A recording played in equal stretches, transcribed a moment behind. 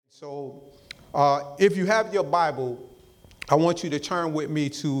So if you have your Bible, I want you to turn with me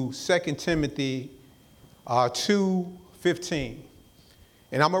to 2 Timothy 2:15.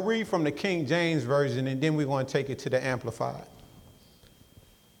 And I'm going to read from the King James Version, and then we're going to take it to the Amplified.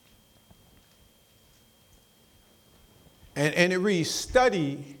 And it reads,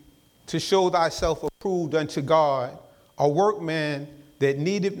 "Study to show thyself approved unto God, a workman that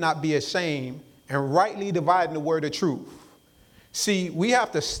needeth not be ashamed, and rightly dividing the word of truth." See, we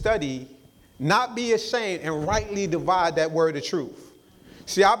have to study, not be ashamed, and rightly divide that word of truth.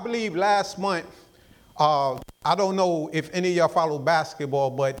 See, I believe last month, I don't know if any of y'all follow basketball,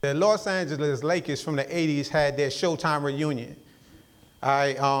 but the Los Angeles Lakers from the 80s had their Showtime reunion. All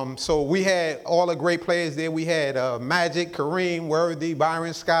right, so we had all the great players there. We had Magic, Kareem, Worthy,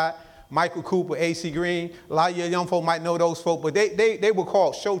 Byron Scott, Michael Cooper, A.C. Green. A lot of your young folk might know those folk, but they were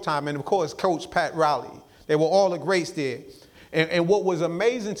called Showtime, and of course, Coach Pat Riley. They were all the greats there. And what was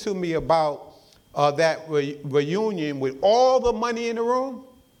amazing to me about that reunion, with all the money in the room,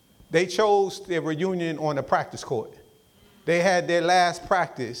 they chose their reunion on the practice court. They had their last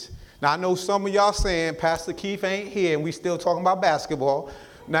practice. Now, I know some of y'all saying Pastor Keith ain't here, and we still talking about basketball.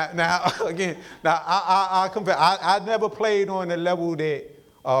 Now again, I confess, I never played on the level that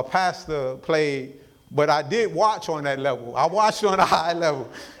Pastor played, but I did watch on that level. I watched on a high level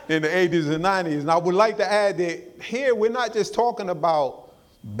in the 80s and 90s. And I would like to add that here we're not just talking about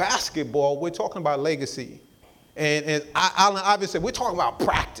basketball, we're talking about legacy. And Allen obviously, we're talking about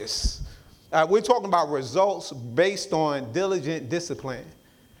practice. We're talking about results based on diligent discipline.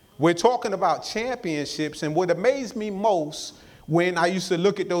 We're talking about championships. And what amazed me most when I used to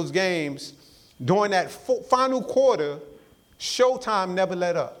look at those games, during that final quarter, Showtime never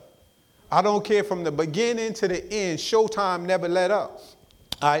let up. I don't care from the beginning to the end, Showtime never let up.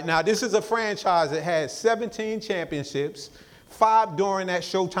 All right, now this is a franchise that has 17 championships, 5 during that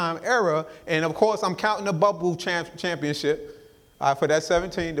Showtime era, and of course I'm counting the bubble championship for that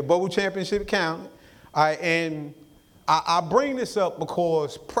 17, the bubble championship count. All right, and I bring this up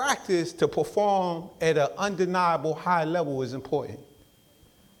because practice to perform at an undeniable high level is important.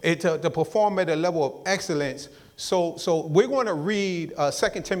 To perform at a level of excellence. So we're going to read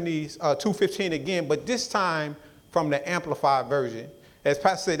 2 Timothy 2:15 again, but this time from the Amplified version. As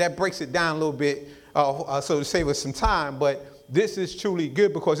Pastor said, that breaks it down a little bit, so to save us some time. But this is truly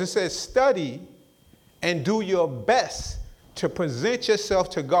good because it says, "Study and do your best to present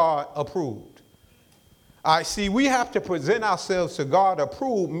yourself to God approved." All right, see, we have to present ourselves to God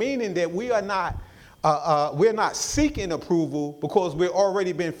approved, meaning that we're not seeking approval because we've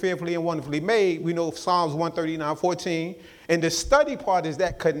already been fearfully and wonderfully made. We know Psalms 139:14. And the study part is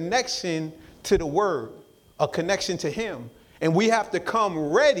that connection to the word, a connection to him. And we have to come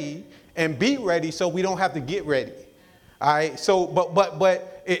ready and be ready so we don't have to get ready. All right, so,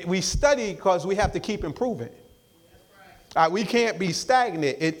 we study because we have to keep improving. All right, we can't be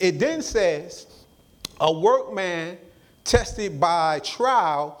stagnant. It then says, "A workman tested by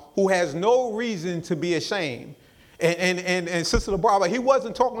trial who has no reason to be ashamed." And Sister LeBron, he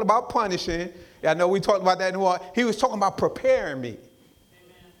wasn't talking about punishing. I know we talked about that in a while. He was talking about preparing me.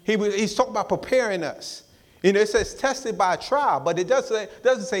 He's talking about preparing us. You know, it says tested by trial, but it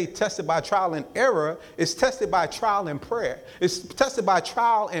doesn't say tested by trial and error. It's tested by trial and prayer. It's tested by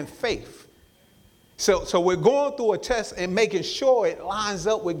trial and faith. So we're going through a test and making sure it lines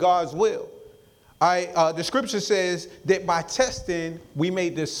up with God's will. All right, the scripture says that by testing, we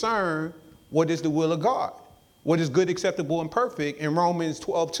may discern what is the will of God, what is good, acceptable, and perfect in Romans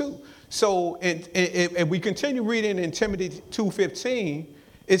 12:2. So, and we continue reading in Timothy 2:15,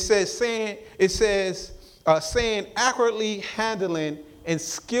 it says, saying accurately handling and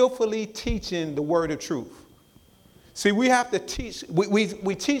skillfully teaching the word of truth. See, we have to teach,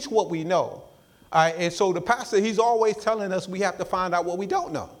 we teach what we know. All right, and so the pastor, he's always telling us we have to find out what we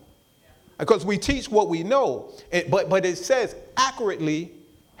don't know. Because we teach what we know, but it says accurately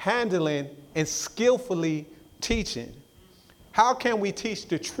handling and skillfully teaching. How can we teach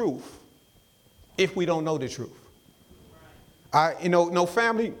the truth if we don't know the truth? No,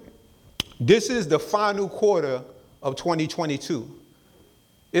 family, this is the final quarter of 2022.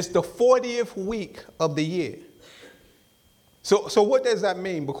 It's the 40th week of the year. So what does that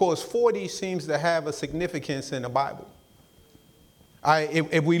mean? Because 40 seems to have a significance in the Bible.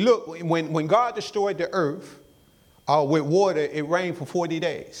 If we look, when God destroyed the earth with water, it rained for 40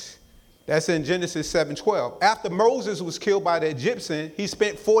 days. That's in Genesis 7:12. After Moses was killed by the Egyptian, he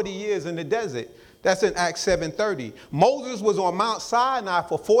spent 40 years in the desert. That's in Acts 7:30. Moses was on Mount Sinai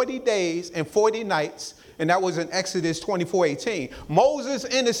for 40 days and 40 nights, and that was in Exodus 24:18. Moses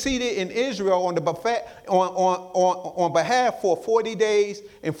interceded in Israel on behalf for 40 days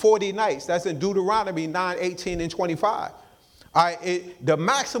and 40 nights. That's in Deuteronomy 9:18 and 25. All right, the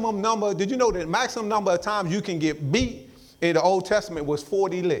maximum number, did you know the maximum number of times you can get beat in the Old Testament was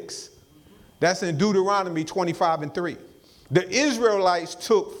 40 licks? That's in Deuteronomy 25:3. The Israelites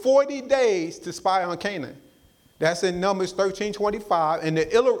took 40 days to spy on Canaan. That's in Numbers 13:25. And the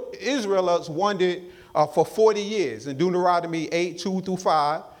Israelites wandered for 40 years in Deuteronomy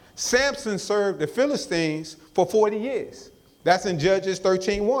 8:2-5. Samson served the Philistines for 40 years. That's in Judges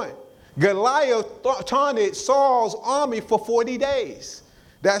 13:1. Goliath taunted Saul's army for 40 days.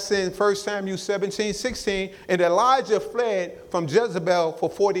 That's in 1 Samuel 17:16. And Elijah fled from Jezebel for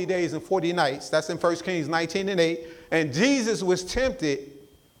 40 days and 40 nights. That's in 1 Kings 19:8. And Jesus was tempted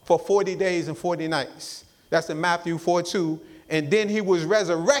for 40 days and 40 nights. That's in Matthew 4:2. And then he was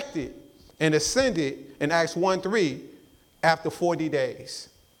resurrected and ascended in Acts 1:3 after 40 days.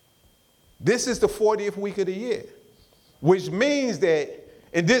 This is the 40th week of the year, which means that,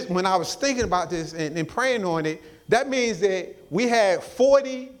 and this, when I was thinking about this and praying on it, that means that we had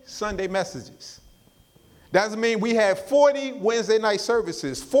 40 Sunday messages. That doesn't mean we had 40 Wednesday night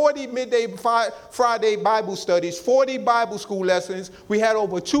services, 40 midday Friday Bible studies, 40 Bible school lessons. We had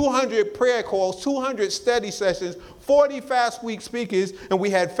over 200 prayer calls, 200 study sessions, 40 fast week speakers, and we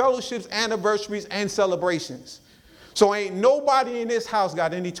had fellowships, anniversaries, and celebrations. So ain't nobody in this house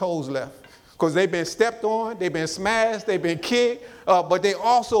got any toes left, because they've been stepped on, they've been smashed, they've been kicked, but they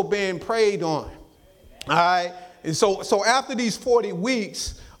also been prayed on. All right? And so after these 40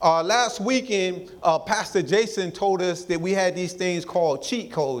 weeks, last weekend, Pastor Jason told us that we had these things called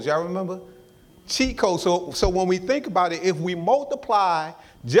cheat codes. Y'all remember? Cheat codes. So when we think about it, if we multiply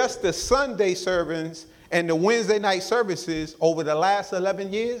just the Sunday sermons and the Wednesday night services over the last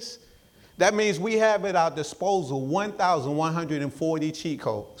 11 years, that means we have at our disposal 1,140 cheat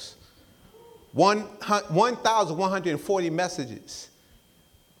codes. 1,140 messages.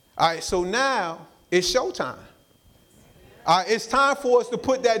 All right, so now it's showtime. It's time for us to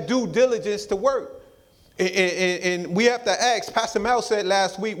put that due diligence to work. And we have to ask, Pastor Mel said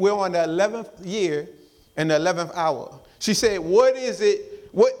last week, we're on the 11th year and the 11th hour. She said, what is it,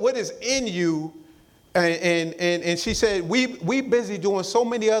 what is in you? And she said, we busy doing so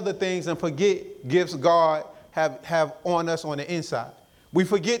many other things and forget gifts God have on us on the inside. We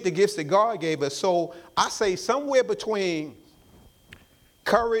forget the gifts that God gave us. So I say somewhere between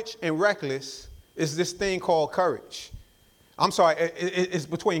courage and reckless is this thing called courage. I'm sorry, it's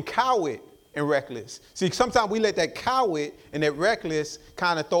between coward and reckless. See, sometimes we let that coward and that reckless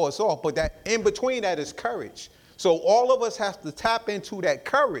kind of throw us off, but that in between that is courage. So all of us have to tap into that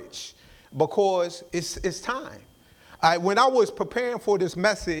courage because it's time. When I was preparing for this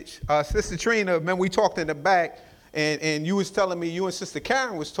message, Sister Trina, man, we talked in the back, and you was telling me, you and Sister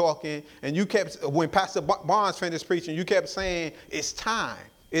Karen was talking, and you kept, when Pastor Barnes finished preaching, you kept saying, it's time,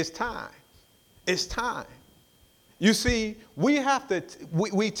 it's time, it's time. You see, we have to,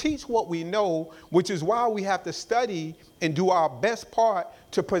 we teach what we know, which is why we have to study and do our best part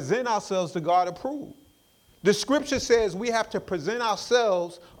to present ourselves to God approved. The scripture says we have to present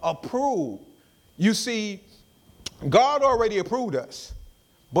ourselves approved. You see, God already approved us.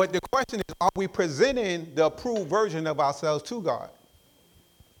 But the question is, are we presenting the approved version of ourselves to God?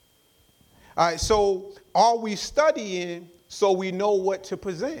 All right, so are we studying so we know what to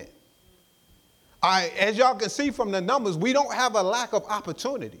present? As y'all can see from the numbers, we don't have a lack of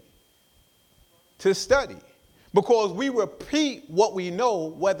opportunity to study because we repeat what we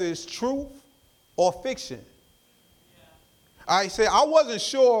know, whether it's truth or fiction. Yeah. I say I wasn't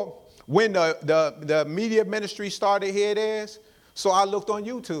sure when the media ministry started Here It Is, so I looked on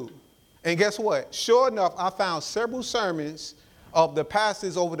YouTube. And guess what? Sure enough, I found several sermons of the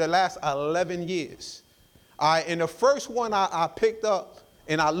pastors over the last 11 years. And the first one I picked up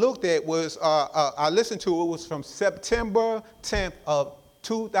and I looked at was, I listened to it, was from September 10th of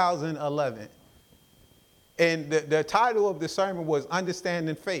 2011. And the title of the sermon was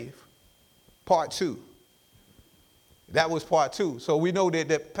Understanding Faith, Part 2. That was Part 2. So we know that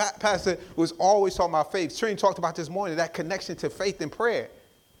the pastor was always talking about faith. Trini talked about this morning, that connection to faith and prayer.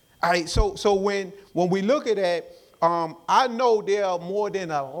 All right, so when we look at that, I know there are more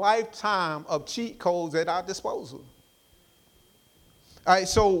than a lifetime of cheat codes at our disposal. All right,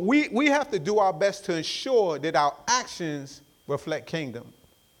 so we have to do our best to ensure that our actions reflect kingdom.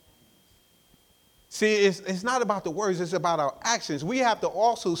 See, it's not about the words, it's about our actions. We have to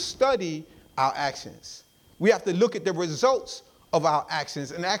also study our actions. We have to look at the results of our actions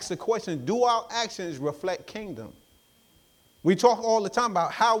and ask the question, do our actions reflect kingdom? We talk all the time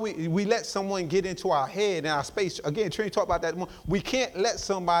about how we let someone get into our head and our space. Again, Trini talked about that more. We can't let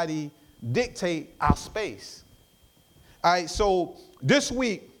somebody dictate our space. All right, so this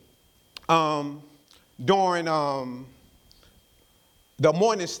week, during the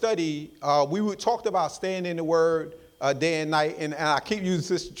morning study, we talked about staying in the Word day and night, and I keep using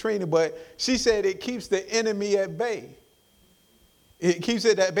Sister Trina, but she said it keeps the enemy at bay. It keeps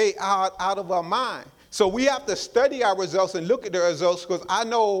it at bay out of our mind. So we have to study our results and look at the results, because I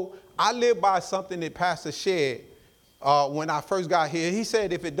know I live by something that Pastor shared when I first got here. He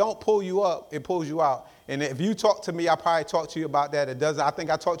said, if it don't pull you up, it pulls you out. And if you talk to me, I probably talked to you about that. It doesn't. I think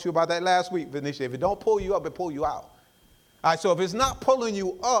I talked to you about that last week, Venetia. If it don't pull you up, it pull you out. All right, so if it's not pulling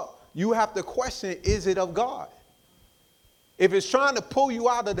you up, you have to question, is it of God? If it's trying to pull you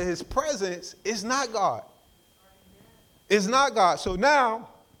out of his presence, it's not God. It's not God. So now,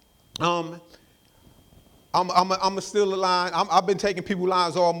 I'm still a line. I've been taking people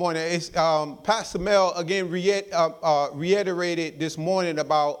lines all morning. It's, Pastor Mel, again, reiterated this morning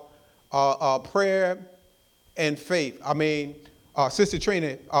about prayer and faith. I mean, Sister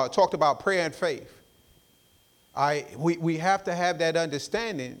Trina talked about prayer and faith. We have to have that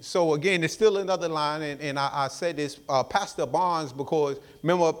understanding. So again, there's still another line, and I said this, Pastor Barnes, because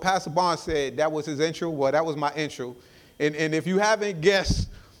remember Pastor Barnes said that was his intro. Well, that was my intro. And if you haven't guessed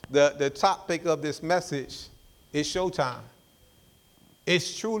the topic of this message, it's showtime.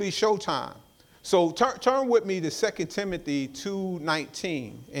 It's truly showtime. So turn with me to 2 Timothy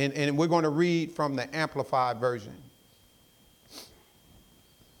 2:19, and we're going to read from the Amplified Version.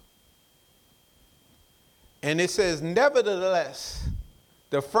 And it says, nevertheless,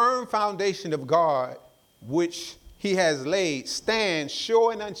 the firm foundation of God, which he has laid, stands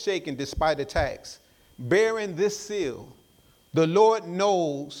sure and unshaken despite attacks, bearing this seal: the Lord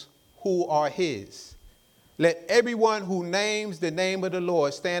knows who are his. Let everyone who names the name of the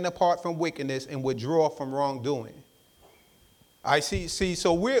Lord stand apart from wickedness and withdraw from wrongdoing. I see.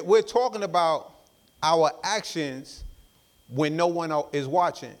 So we're talking about our actions when no one is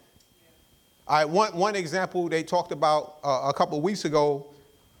watching. All right, one example they talked about a couple of weeks ago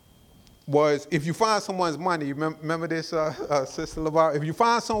was, if you find someone's money, remember this, Sister LeVar? If you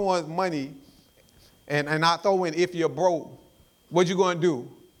find someone's money, and I throw in, if you're broke, what you going to do?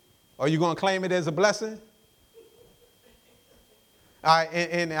 Are you going to claim it as a blessing? All right,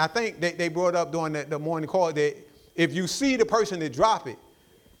 and I think they brought up during the morning call that if you see the person that drop it,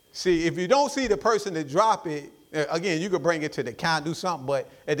 see, if you don't see the person that drop it, again, you could bring it to the count, do something, but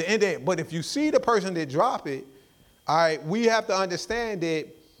at the end of it, but if you see the person that drop it, all right, we have to understand that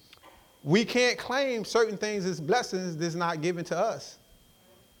we can't claim certain things as blessings that's not given to us.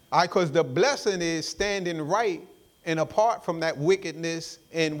 All right, because the blessing is standing right and apart from that wickedness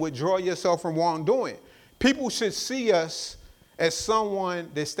and withdraw yourself from wrongdoing. People should see us as someone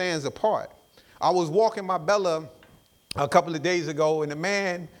that stands apart. I was walking my Bella a couple of days ago, and a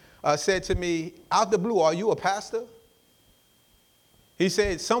man said to me, out the blue, are you a pastor? He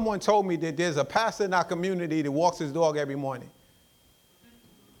said, someone told me that there's a pastor in our community that walks his dog every morning.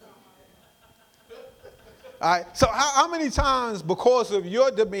 All right, so how many times, because of your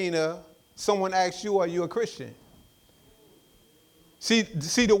demeanor, someone asks you, are you a Christian? See,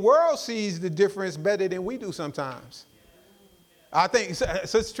 the world sees the difference better than we do sometimes. I think,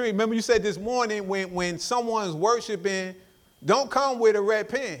 Sister Tree, remember you said this morning, when someone's worshiping, don't come with a red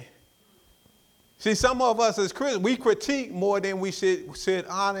pen. See, some of us as Christians, we critique more than we should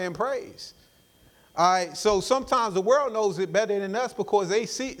honor and praise. All right, so sometimes the world knows it better than us because they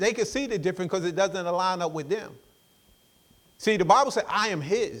can see the difference because it doesn't align up with them. See, the Bible says, I am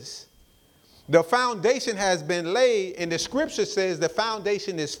his. The foundation has been laid, and the scripture says the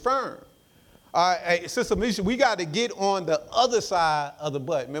foundation is firm. Hey, Sister Misha, we got to get on the other side of the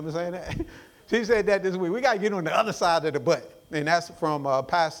butt. Remember saying that? She said that this week. We got to get on the other side of the butt. And that's from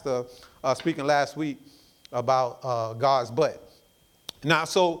Pastor speaking last week about God's butt. Now,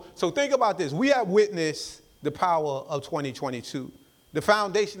 so think about this. We have witnessed the power of 2022. The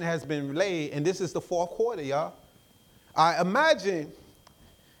foundation has been laid, and this is the fourth quarter, y'all. I imagine,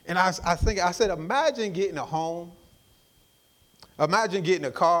 and I said, imagine getting a home. Imagine getting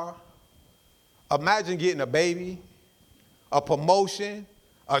a car. Imagine getting a baby, a promotion,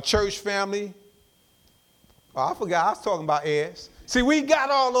 a church family. Oh, I forgot I was talking about heirs. See, we got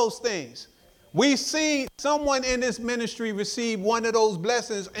all those things. We've seen someone in this ministry receive one of those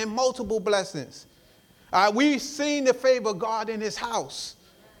blessings and multiple blessings. We've seen the favor of God in his house.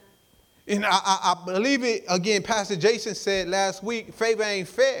 And I believe it, again, Pastor Jason said last week, favor ain't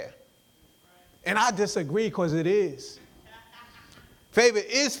fair. And I disagree because it is. Favor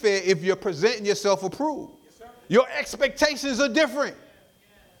is fair if you're presenting yourself approved. Yes, Your expectations are different.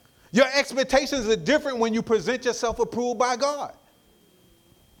 Your expectations are different when you present yourself approved by God.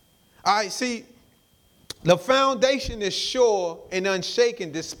 All right, see, the foundation is sure and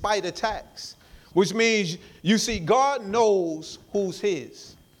unshaken despite attacks, which means, you see, God knows who's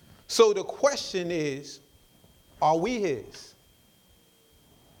his. So the question is, are we his?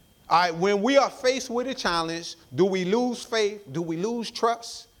 All right, when we are faced with a challenge, do we lose faith? Do we lose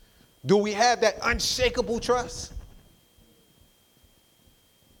trust? Do we have that unshakable trust?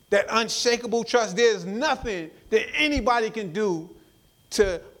 That unshakable trust. There's nothing that anybody can do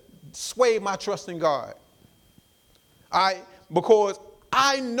to sway my trust in God. All right, because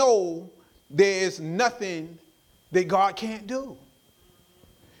I know there is nothing that God can't do.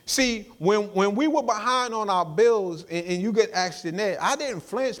 See, when we were behind on our bills and you get asked Jeanette, I didn't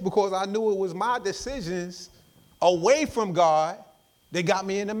flinch because I knew it was my decisions away from God that got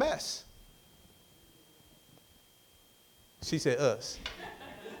me in the mess. She said us.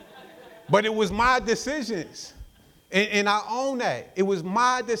 But it was my decisions. And I own that. It was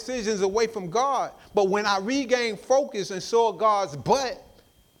my decisions away from God. But when I regained focus and saw God's butt,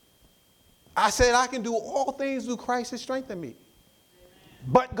 I said I can do all things through Christ that strengthen me.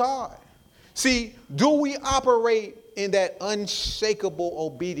 But God. See, do we operate in that unshakable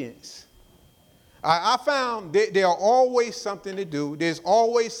obedience? I found that there are always something to do. There's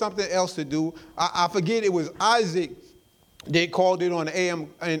always something else to do. I forget, it was Isaac that called it on the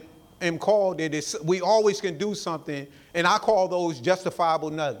AM called it. We always can do something, and I call those justifiable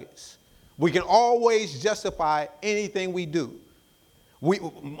nuggets. We can always justify anything we do.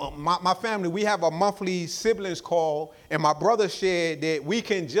 My family, we have a monthly siblings call, and my brother shared that we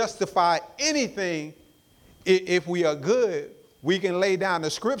can justify anything if we are good. We can lay down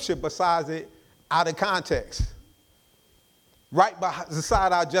the scripture besides it out of context, right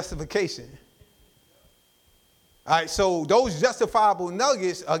beside our justification. All right, so those justifiable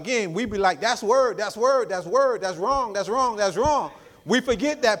nuggets, again, we be like, that's word, that's word, that's word, that's wrong, that's wrong, that's wrong. We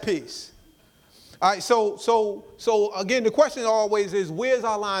forget that piece. All right, so again, the question always is, where's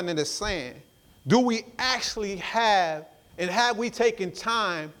our line in the sand? Do we actually have, and have we taken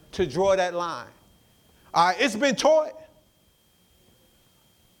time to draw that line? All right, it's been taught.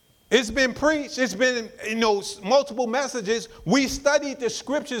 It's been preached. It's been, multiple messages. We studied the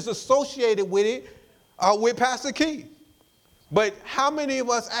scriptures associated with it with Pastor Key. But how many of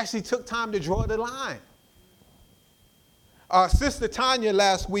us actually took time to draw the line? Sister Tanya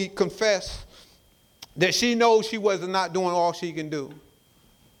last week confessed that she knows she was not doing all she can do.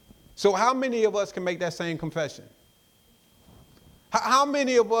 So how many of us can make that same confession? How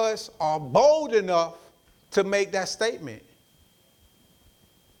many of us are bold enough to make that statement?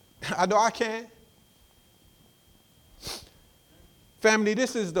 I know I can. Family,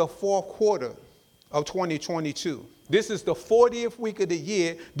 this is the fourth quarter of 2022. This is the 40th week of the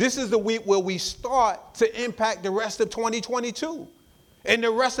year. This is the week where we start to impact the rest of 2022 and the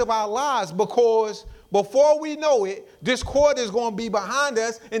rest of our lives, because before we know it, this quarter is going to be behind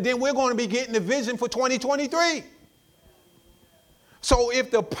us, and then we're going to be getting the vision for 2023. So if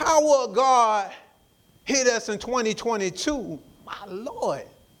the power of God hit us in 2022, my Lord,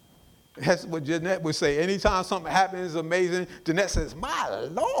 that's what Jeanette would say. Anytime something happens amazing, Jeanette says, my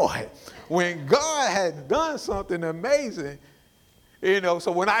Lord, when God has done something amazing,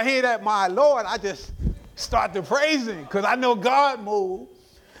 so when I hear that, my Lord, I just start to praise him because I know God moved.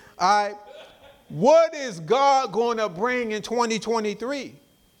 All right. What is God going to bring in 2023?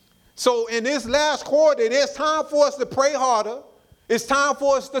 So in this last quarter, there's time for us to pray harder. It's time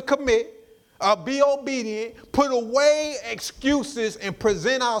for us to commit. Be obedient, put away excuses, and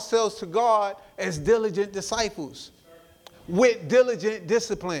present ourselves to God as diligent disciples with diligent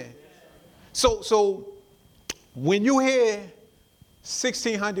discipline. So when you hear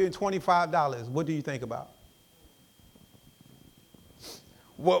 $1,625, what do you think about?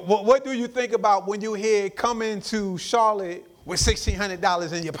 What do you think about when you hear coming to Charlotte with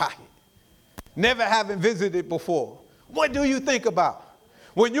 $1,600 in your pocket, never having visited before? What do you think about?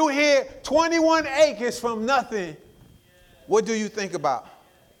 When you hear 21 acres from nothing, what do you think about?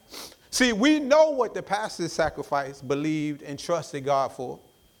 See, we know what the pastors sacrificed, believed, and trusted God for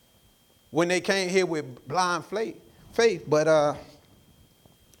when they came here with blind faith. But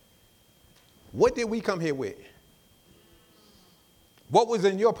what did we come here with? What was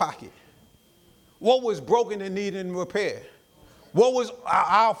in your pocket? What was broken and needing repair? What was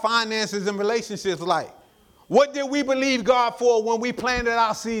our finances and relationships like? What did we believe God for when we planted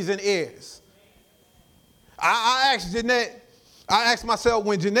our seeds in Ayers? I asked myself,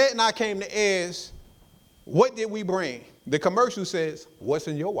 when Jeanette and I came to Ayers, what did we bring? The commercial says, what's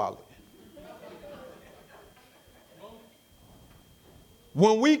in your wallet?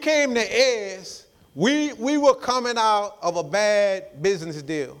 When we came to Ayers, we were coming out of a bad business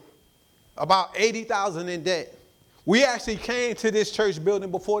deal, about $80,000 in debt. We actually came to this church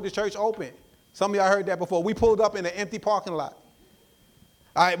building before the church opened. Some of y'all heard that before. We pulled up in an empty parking lot.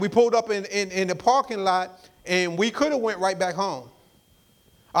 All right, we pulled up in the parking lot, and we could have went right back home.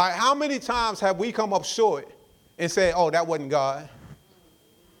 All right, how many times have we come up short and said, oh, that wasn't God?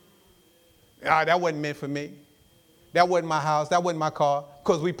 That wasn't meant for me. That wasn't my house. That wasn't my car,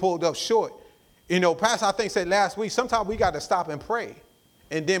 because we pulled up short. You know, Pastor, I think, said last week, sometimes we got to stop and pray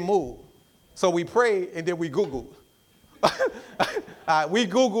and then move. So we prayed, and then we Googled. We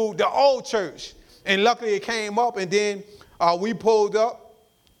Googled the old church, and luckily it came up, and then we pulled up,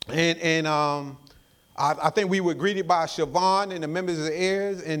 and I think we were greeted by Siobhan and the members of the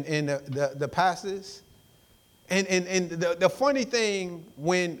Ayers and the pastors. And the funny thing,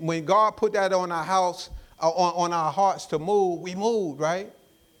 when God put that on our house, on our hearts to move, we moved, right?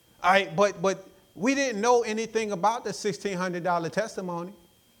 All right, but we didn't know anything about the $1,600 testimony.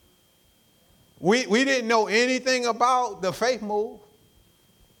 We didn't know anything about the faith move.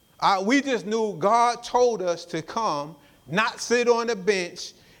 We just knew God told us to come, not sit on the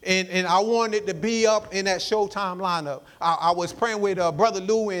bench, and I wanted to be up in that Showtime lineup. I was praying with Brother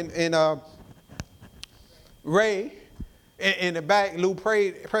Lou and Ray in the back. Lou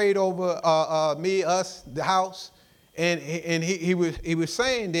prayed over me, us, the house, and he was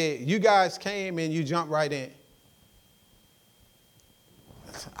saying that you guys came and you jumped right in.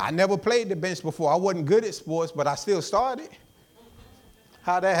 I never played the bench before. I wasn't good at sports, but I still started.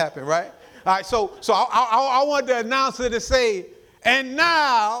 How'd that happen, right? All right, so I want the announcer to say, and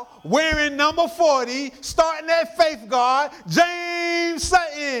now wearing number 40, starting at Faith Guard, James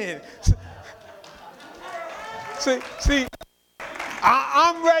Sutton. See,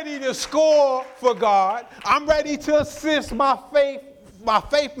 I'm ready to score for God. I'm ready to assist my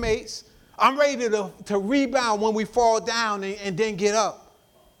faith mates. I'm ready to rebound when we fall down and then get up.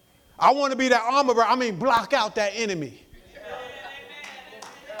 I want to be that armor bearer. Block out that enemy.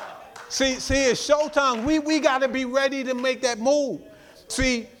 See, it's showtime. We got to be ready to make that move.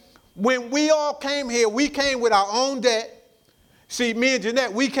 See, when we all came here, we came with our own debt. See, me and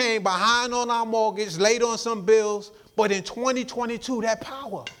Jeanette, we came behind on our mortgage, late on some bills. But in 2022, that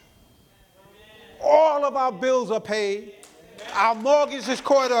power. All of our bills are paid. Our mortgage is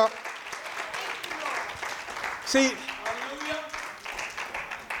caught up. See,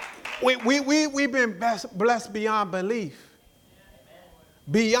 we've been blessed beyond belief.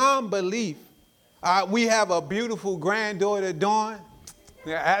 Beyond belief. We have a beautiful granddaughter, Dawn.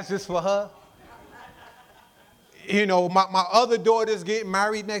 That's just for her. You know, my other daughter's getting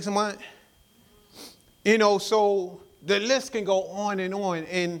married next month. You know, so the list can go on.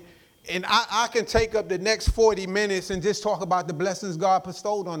 And I can take up the next 40 minutes and just talk about the blessings God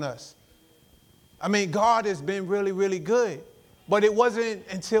bestowed on us. God has been really, really good. But it wasn't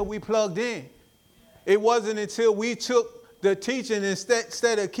until we plugged in. It wasn't until we took the teaching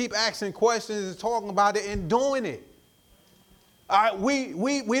instead of keep asking questions and talking about it and doing it. All right,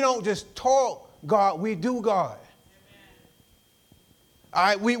 we don't just talk God, we do God. All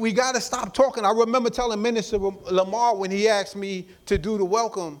right, we got to stop talking. I remember telling Minister Lamar when he asked me to do the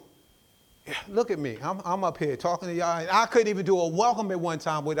welcome, look at me, I'm up here talking to y'all. I couldn't even do a welcome at one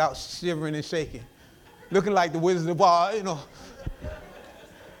time without shivering and shaking, looking like the Wizard of Oz, you know.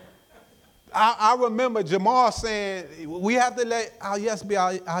 I remember Jamal saying, we have to let our yes be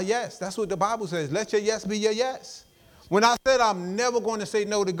our yes. That's what the Bible says. Let your yes be your yes. When I said I'm never going to say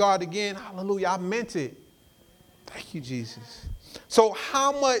no to God again, hallelujah, I meant it. Thank you, Jesus. So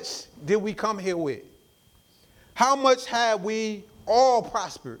how much did we come here with? How much have we all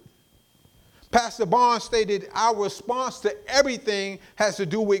prospered? Pastor Barnes stated our response to everything has to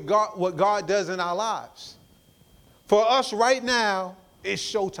do with God, what God does in our lives. For us right now, it's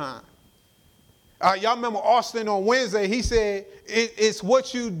showtime. Y'all remember Austin on Wednesday, he said, it's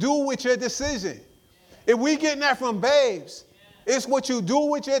what you do with your decision. If we getting that from babes, it's what you do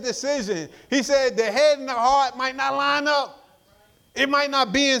with your decision. He said the head and the heart might not line up. It might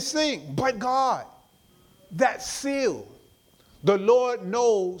not be in sync, but God, that seal, the Lord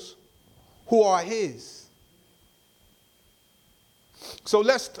knows who are his. So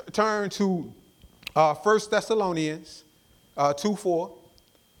let's turn to 1 Thessalonians 2:4.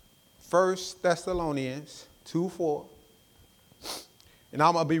 1 Thessalonians 2:4. And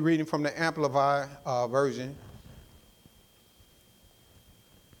I'm going to be reading from the Amplified version.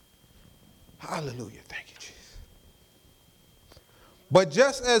 Hallelujah. Thank you, Jesus. But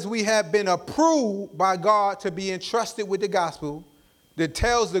just as we have been approved by God to be entrusted with the gospel that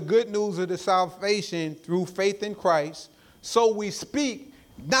tells the good news of the salvation through faith in Christ, So we speak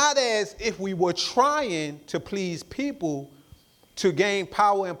not as if we were trying to please people to gain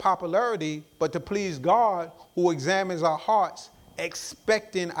power and popularity, but to please God who examines our hearts,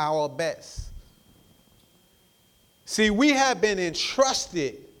 expecting our best. See, we have been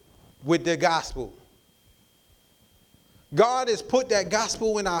entrusted with the gospel. God has put that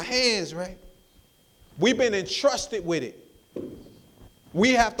gospel in our hands, right? We've been entrusted with it.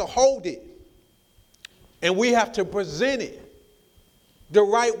 We have to hold it. And we have to present it the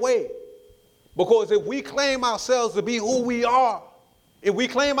right way. Because if we claim ourselves to be who we are, if we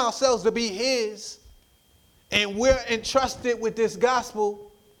claim ourselves to be His, and we're entrusted with this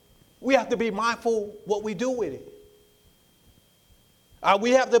gospel, we have to be mindful what we do with it.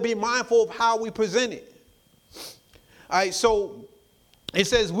 We have to be mindful of how we present it. All right, so it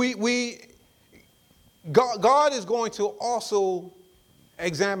says God is going to also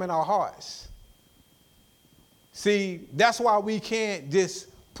examine our hearts. See, that's why we can't just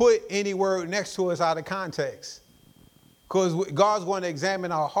put any word next to us out of context. Because God's going to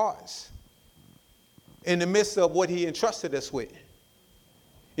examine our hearts in the midst of what He entrusted us with.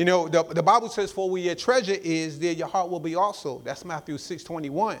 You know, the Bible says, for where your treasure is, there your heart will be also. That's Matthew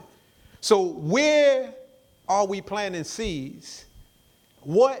 6:21. So where are we planting seeds?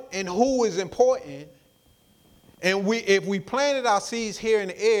 What and who is important? And if we planted our seeds here in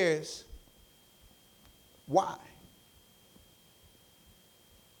the airs, why?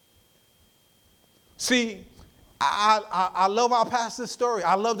 See, I love our pastor's story.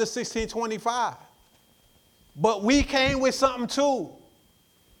 I love the 1625. But we came with something too.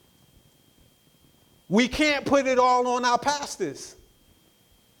 We can't put it all on our pastors.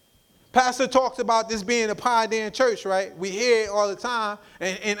 Pastor talks about this being a pioneering church, right? We hear it all the time.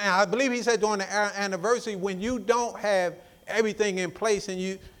 And I believe he said during the anniversary, when you don't have everything in place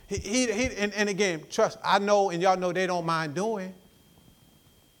and and again, trust, I know and y'all know they don't mind doing.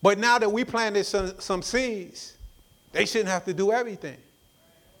 But now that we planted some seeds, they shouldn't have to do everything.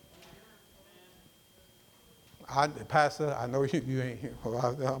 Pastor, I know you ain't here.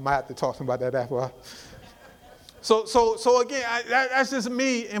 I might have to talk to him about that after a while. So again, that's just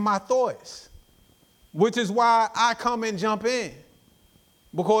me and my thoughts, which is why I come and jump in.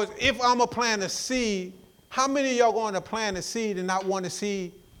 Because if I'm going to plant a seed, how many of y'all going to plant a seed and not want to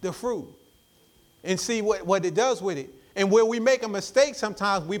see the fruit and see what it does with it? And where we make a mistake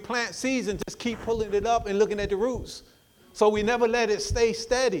sometimes, we plant seeds and just keep pulling it up and looking at the roots. So we never let it stay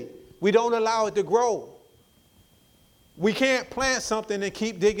steady. We don't allow it to grow. We can't plant something and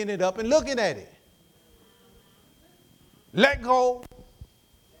keep digging it up and looking at it. Let go.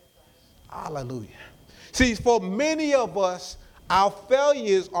 Hallelujah. See, for many of us, our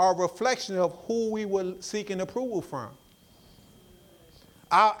failures are a reflection of who we were seeking approval from.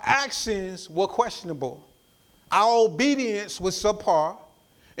 Our actions were questionable. Our obedience was subpar.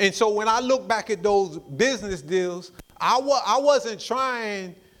 And so when I look back at those business deals, I wasn't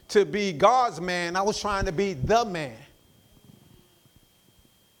trying to be God's man. I was trying to be the man.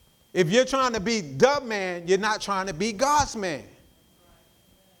 If you're trying to be the man, you're not trying to be God's man.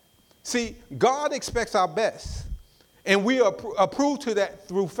 See, God expects our best. And we are approved to that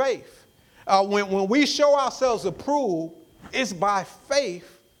through faith. When we show ourselves approved, it's by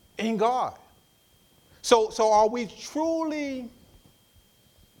faith in God. So are we truly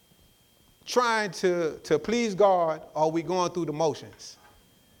trying to please God, or are we going through the motions?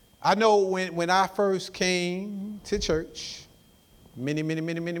 I know when I first came to church, many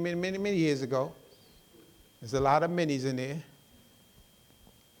years ago, there's a lot of minis in there.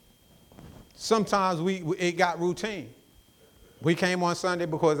 Sometimes it got routine. We came on Sunday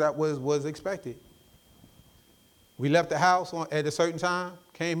because that was expected. We left the house at a certain time,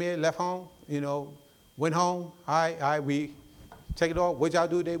 came here, left home, went home. All right, we take it off. What y'all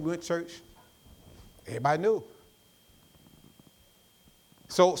do today? We went to church. Everybody knew.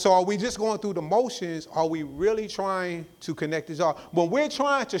 So are we just going through the motions? Are we really trying to connect this all? When we're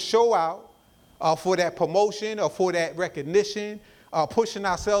trying to show out for that promotion or for that recognition, pushing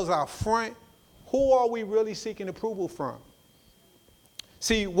ourselves out front, who are we really seeking approval from?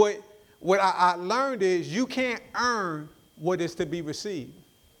 See, what I learned is you can't earn what is to be received.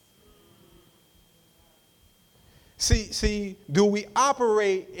 See, do we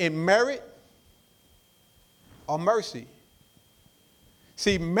operate in merit or mercy?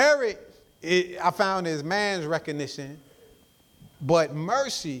 See, merit, I found, is man's recognition, but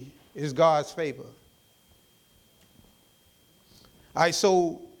mercy is God's favor. All right,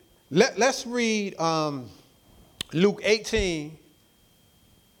 so let's read Luke 18,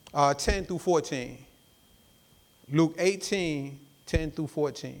 10 through 14. Luke 18, 10 through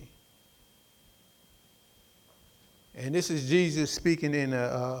 14. And this is Jesus speaking in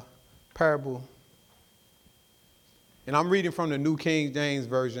a parable. And I'm reading from the New King James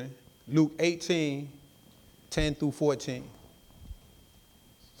Version, Luke 18, 10 through 14.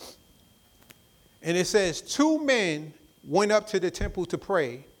 And it says, 2 men went up to the temple to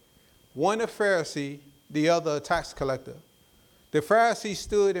pray, one a Pharisee, the other a tax collector. The Pharisee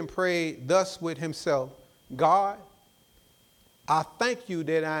stood and prayed thus with himself, God, I thank you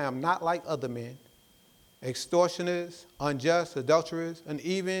that I am not like other men, extortioners, unjust, adulterers, and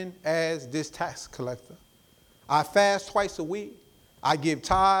even as this tax collector. I fast twice a week. I give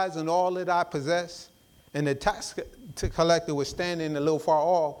tithes and all that I possess. And the tax collector was standing a little far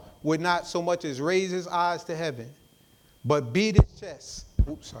off, would not so much as raise his eyes to heaven, but beat his chest.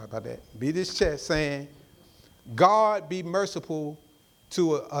 Oops, sorry about that. Beat his chest, saying, God be merciful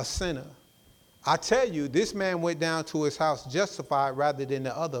to a sinner. I tell you, this man went down to his house justified rather than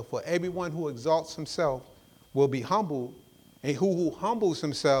the other. For everyone who exalts himself will be humbled, and who humbles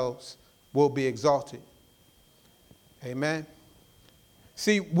themselves will be exalted. Amen.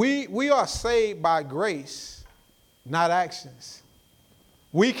 See, we are saved by grace, not actions.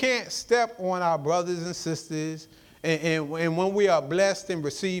 We can't step on our brothers and sisters, and when we are blessed and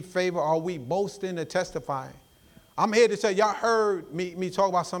receive favor, are we boasting or testifying? I'm here to tell you, y'all heard me talk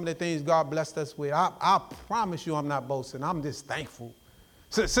about some of the things God blessed us with. I promise you I'm not boasting. I'm just thankful.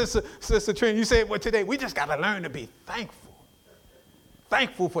 Sister Trin, you said, well, today we just got to learn to be thankful.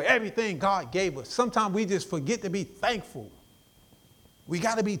 Thankful for everything God gave us. Sometimes we just forget to be thankful. We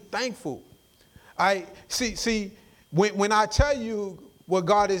got to be thankful. I see. When I tell you what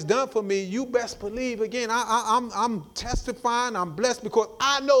God has done for me, you best believe, again, I'm testifying, I'm blessed because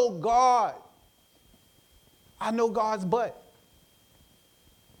I know God. I know God's butt.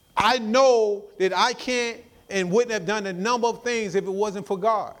 I know that I can't and wouldn't have done a number of things if it wasn't for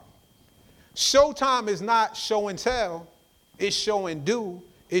God. Showtime is not show and tell. It's show and do.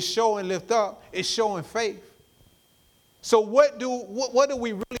 It's show and lift up. It's show and faith. So what are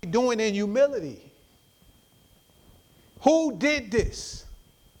we really doing in humility? Who did this?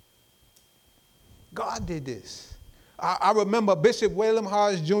 God did this. I remember Bishop William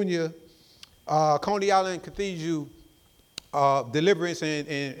Hodge Jr., Coney Island Cathedral Deliverance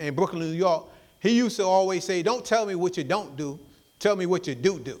in Brooklyn, New York. He used to always say, don't tell me what you don't do. Tell me what you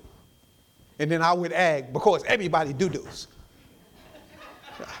do. And then I would add, because everybody do-dos.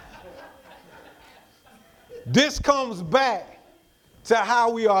 This comes back to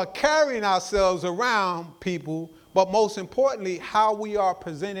how we are carrying ourselves around people, but most importantly, how we are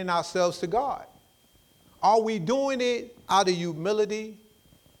presenting ourselves to God. Are we doing it out of humility?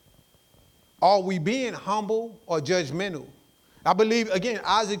 Are we being humble or judgmental? I believe, again,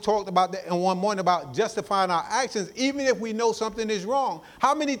 Isaac talked about that in one morning about justifying our actions, even if we know something is wrong.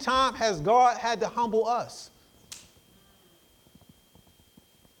 How many times has God had to humble us?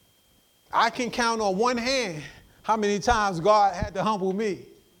 I can count on one hand how many times God had to humble me.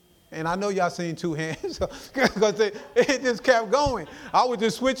 And I know y'all seen 2 hands because it just kept going. I was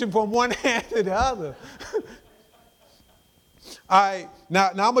just switching from one hand to the other. All right, now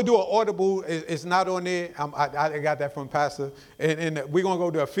I'm going to do an audible. It's not on there. I got that from Pastor. And we're going to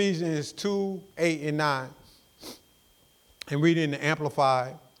go to Ephesians 2, 8, and 9 and read it in the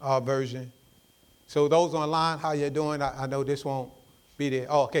Amplified version. So those online, how you doing? I know this won't be there.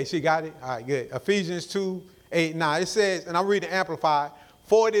 Oh, okay, she got it? All right, good. Ephesians 2, 8, 9. It says, and I'm reading Amplified,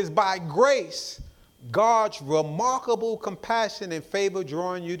 for it is by grace, God's remarkable compassion and favor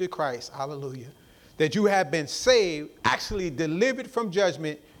drawing you to Christ. Hallelujah. That you have been saved, actually delivered from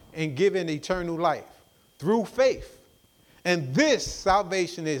judgment and given eternal life through faith. And this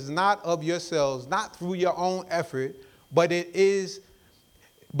salvation is not of yourselves, not through your own effort, but it is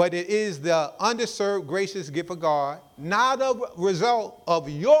the undeserved gracious gift of God, not a result of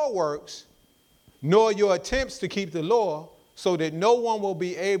your works, nor your attempts to keep the law, so that no one will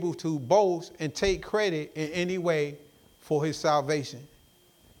be able to boast and take credit in any way for his salvation.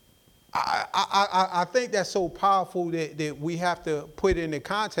 I think that's so powerful that we have to put it in the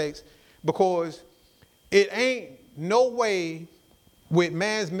context, because it ain't no way with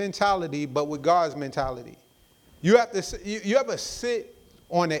man's mentality, but with God's mentality. You ever sit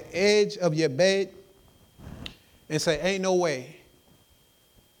on the edge of your bed and say, ain't no way.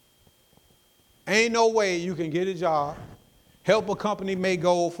 Ain't no way you can get a job, help a company make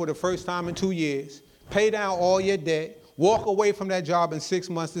goal for the first time in 2 years, pay down all your debt, walk away from that job in 6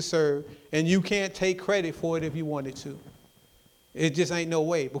 months to serve, and you can't take credit for it if you wanted to. It just ain't no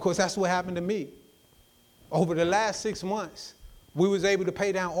way, because that's what happened to me. Over the last 6 months, we was able to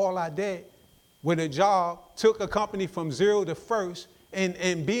pay down all our debt with a job, took a company from zero to first,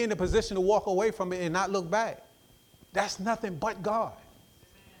 and be in a position to walk away from it and not look back. That's nothing but God.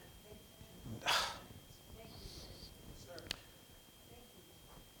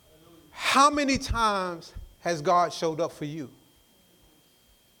 How many times has God showed up for you?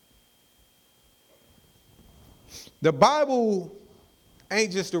 The Bible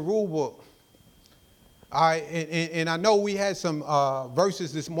ain't just a rule book. All right, and I know we had some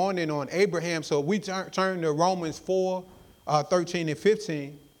verses this morning on Abraham, so we turn to Romans 4, 13 and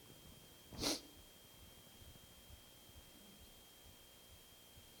 15.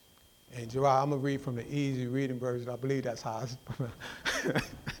 And Gerard, I'm going to read from the easy reading version. I believe that's how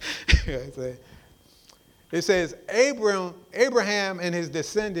it says, Abraham and his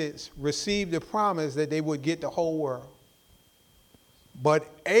descendants received the promise that they would get the whole world. But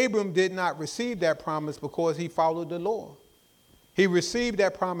Abram did not receive that promise because he followed the law. He received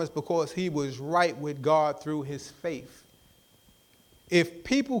that promise because he was right with God through his faith. If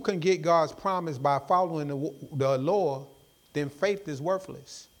people can get God's promise by following the law, then faith is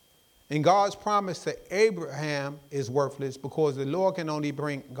worthless. And God's promise to Abraham is worthless because the law can only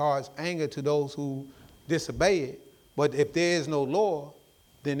bring God's anger to those who disobey it. But if there is no law,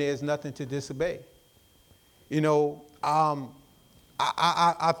 then there's nothing to disobey. You know,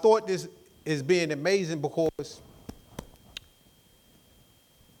 I thought this is being amazing because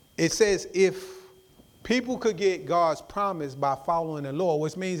it says if people could get God's promise by following the law,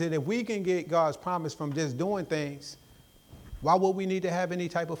 which means that if we can get God's promise from just doing things, why would we need to have any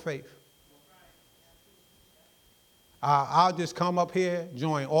type of faith? I'll just come up here,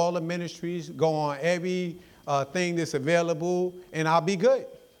 join all the ministries, go on every thing that's available, and I'll be good.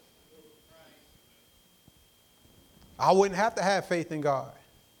 I wouldn't have to have faith in God.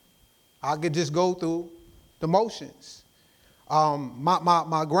 I could just go through the motions.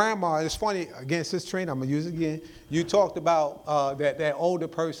 My grandma, it's funny, again, Sister Trina, I'm going to use it again. You talked about that older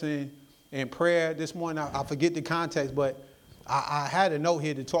person in prayer this morning. I forget the context, but I had a note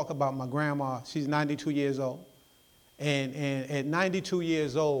here to talk about my grandma. She's 92 years old. And at 92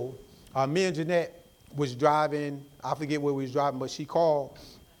 years old, me and Jeanette was driving. I forget where we was driving, but she called.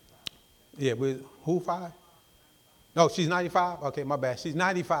 Yeah, with who, 5? No, she's 95? Okay, my bad. She's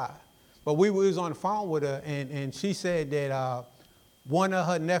 95. But we was on the phone with her, and she said that one of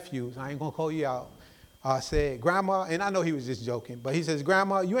her nephews, I ain't going to call you out, said, Grandma, and I know he was just joking, but he says,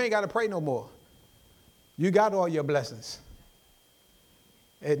 Grandma, you ain't got to pray no more. You got all your blessings.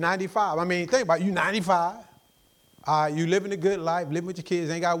 At 95. I mean, think about it. You 95. You living a good life, living with your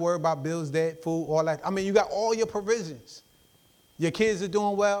kids, ain't got to worry about bills, debt, food, all that. I mean, you got all your provisions. Your kids are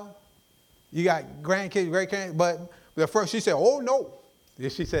doing well. You got grandkids, great-grandkids. But the first, she said, oh, no.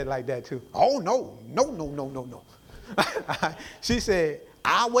 She said it like that, too. Oh, no, no, no, no, no, no. She said,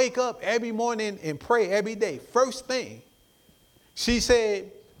 I wake up every morning and pray every day. First thing. She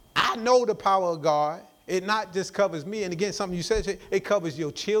said, I know the power of God. It not just covers me. And again, something you said, it covers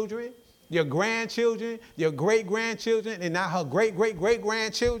your children, your grandchildren, your great-grandchildren, and now her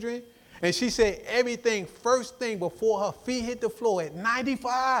great-great-great-grandchildren. And she said everything, first thing before her feet hit the floor at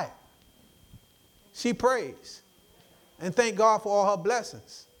 95. She prays and thank God for all her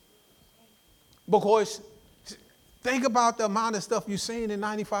blessings. Because think about the amount of stuff you've seen in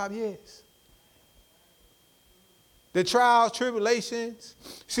 95 years. The trials, tribulations.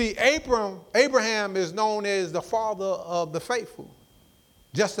 See, Abraham is known as the father of the faithful.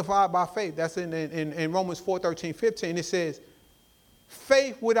 Justified by faith. That's in Romans 4, 13, 15. It says,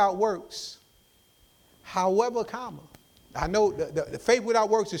 faith without works, however, I know the faith without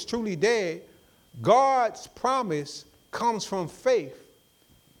works is truly dead. God's promise comes from faith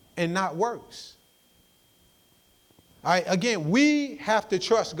and not works. All right, again, we have to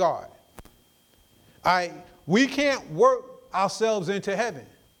trust God. All right, we can't work ourselves into heaven.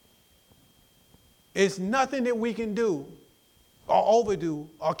 It's nothing that we can do or overdo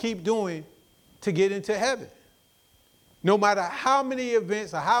or keep doing to get into heaven. No matter how many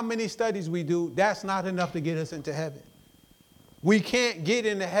events or how many studies we do, that's not enough to get us into heaven. We can't get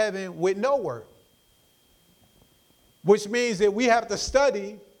into heaven with no work, which means that we have to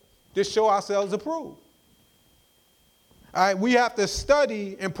study to show ourselves approved. All right, we have to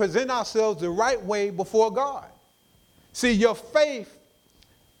study and present ourselves the right way before God. See, your faith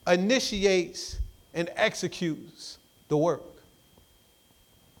initiates and executes the work.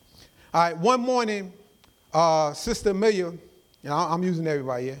 All right, one morning, Sister Amelia, I'm using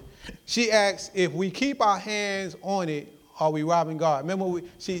everybody here, she asked if we keep our hands on it, are we robbing God? Remember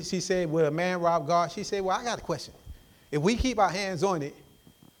she said, will a man rob God? She said, well, I got a question. If we keep our hands on it,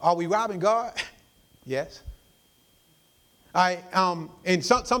 are we robbing God? Yes. All right, and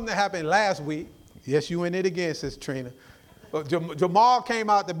something that happened last week. Yes, you in it again, Sister Trina. Jamal came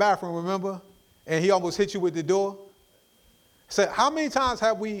out the bathroom, remember? And he almost hit you with the door. So how many times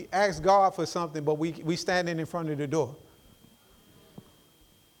have we asked God for something, but we standing in front of the door?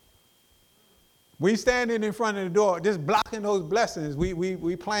 We standing in front of the door, just blocking those blessings.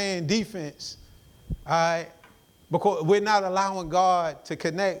 We playing defense, all right? Because we're not allowing God to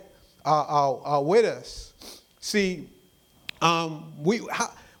connect with us. See,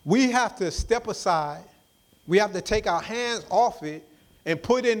 we have to step aside. We have to take our hands off it and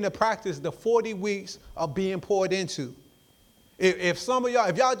put into practice the 40 weeks of being poured into. If some of y'all,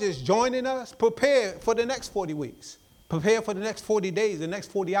 if y'all just joining us, prepare for the next 40 weeks. Prepare for the next 40 days, the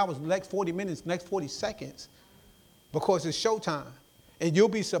next 40 hours, the next 40 minutes, the next 40 seconds. Because it's showtime. And you'll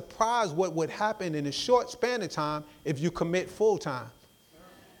be surprised what would happen in a short span of time if you commit full time.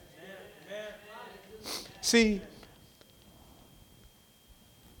 See,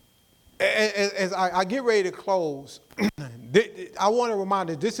 as I get ready to close, I want to remind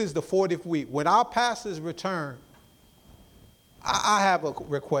you, this is the 40th week. When our pastors return, I have a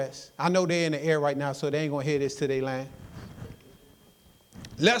request. I know they're in the air right now, so they ain't going to hear this till they land.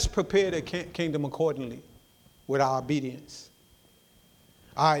 Let's prepare the kingdom accordingly with our obedience.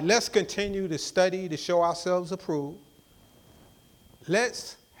 All right, let's continue to study to show ourselves approved.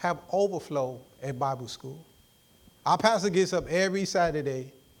 Let's have overflow at Bible school. Our pastor gets up every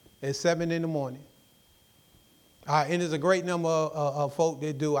Saturday at 7 in the morning. All right, and there's a great number of folk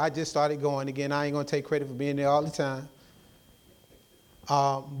that do. I just started going again. I ain't going to take credit for being there all the time.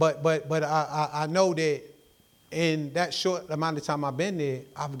 But I know that in that short amount of time I've been there,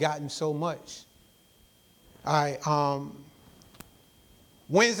 I've gotten so much. All right,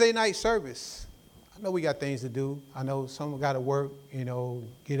 Wednesday night service. I know we got things to do. I know some got to work,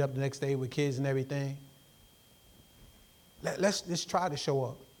 get up the next day with kids and everything. Let's try to show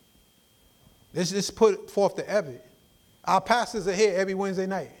up. Let's just put forth the effort. Our pastors are here every Wednesday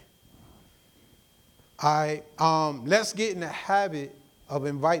night. All right, let's get in the habit of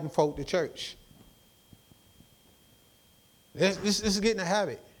inviting folk to church. Let's get in the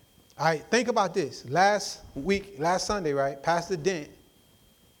habit. All right, think about this. Last Sunday, right, Pastor Dent,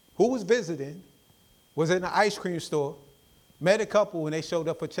 who was visiting, was in the ice cream store, met a couple when they showed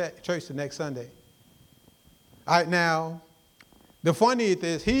up for church the next Sunday. All right, now, the funny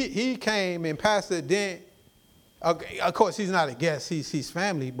is he came and Pastor Dent, of course, he's not a guest, he's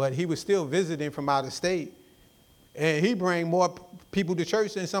family, but he was still visiting from out of state. And he bring more people to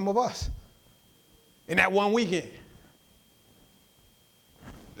church than some of us in that one weekend.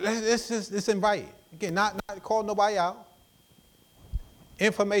 Let's invite. Again, not call nobody out.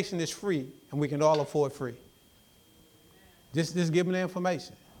 Information is free, and we can all afford free. Just give them the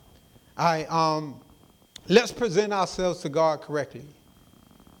information. All right, let's present ourselves to God correctly.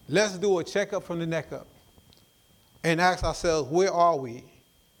 Let's do a checkup from the neck up and ask ourselves, where are we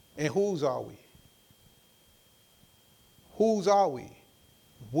and whose are we? Whose are we?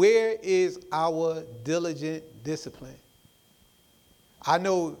 Where is our diligent discipline? I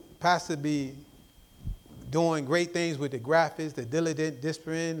know Pastor be doing great things with the graphics, the diligent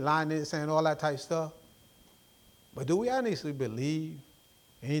discipline, lineage, and all that type of stuff. But do we honestly believe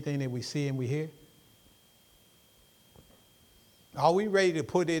anything that we see and we hear? Are we ready to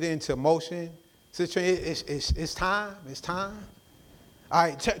put it into motion? It's time. It's time. All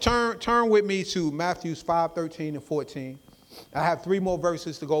right, turn with me to Matthew 5:13 and 14. I have 3 more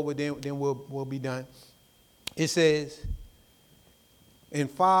verses to go over, then we'll be done. It says in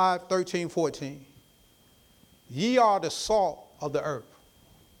 5:13, 14, ye are the salt of the earth.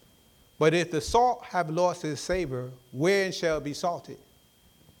 But if the salt have lost its savor, wherein shall it be salted?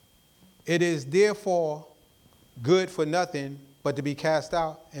 It is therefore good for nothing but to be cast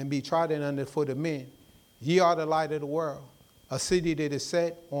out and be trodden under the foot of men. Ye are the light of the world, a city that is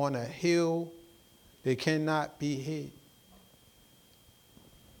set on a hill that cannot be hid.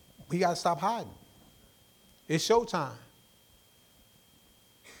 We got to stop hiding. It's showtime.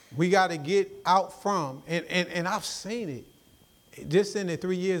 We got to get out from, and I've seen it. Just in the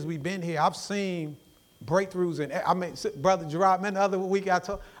 3 years we've been here, I've seen breakthroughs. And I mean, Brother Gerard, man, the other week I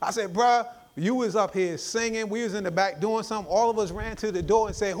said, bruh, you was up here singing. We was in the back doing something. All of us ran to the door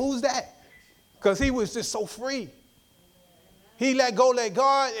and said, who's that? Because he was just so free. He let go, let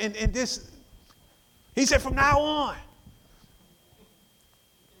God, and this, he said, from now on.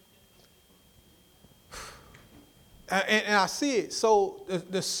 And I see it. So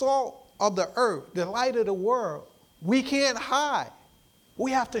the salt of the earth, the light of the world, we can't hide.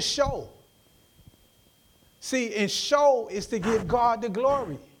 We have to show. See, and show is to give God the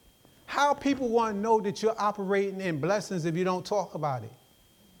glory. How people want to know that you're operating in blessings if you don't talk about it?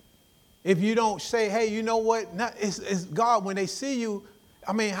 If you don't say, hey, you know what? It's God, when they see you,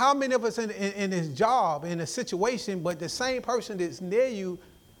 I mean, how many of us in this job, in a situation, but the same person that's near you,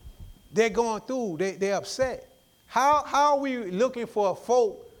 they're going through, they're upset. How are we looking for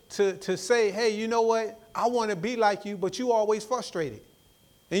folk to say, hey, you know what? I want to be like you, but you always frustrated.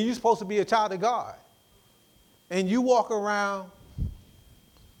 And you're supposed to be a child of God. And you walk around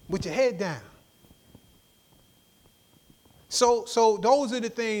with your head down. So those are the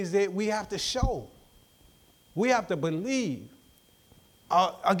things that we have to show. We have to believe.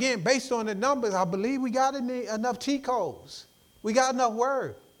 Again, based on the numbers, I believe we got enough T codes. We got enough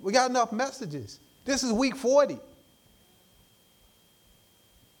word. We got enough messages. This is week 40.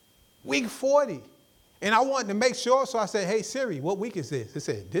 Week 40. And I wanted to make sure, so I said, hey, Siri, what week is this? It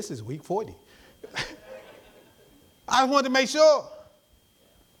said, this is week 40. I wanted to make sure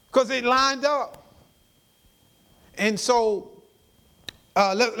because it lined up. And so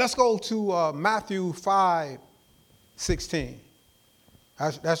let's go to Matthew 5:16.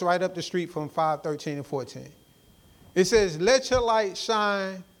 That's right up the street from 5:13 and 14. It says, let your light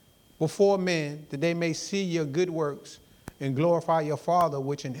shine before men that they may see your good works and glorify your Father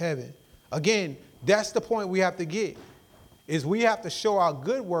which in heaven. Again, that's the point we have to get, is we have to show our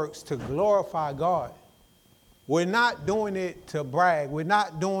good works to glorify God. We're not doing it to brag. We're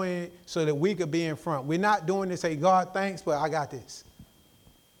not doing it so that we could be in front. We're not doing it to say, God, thanks, but I got this.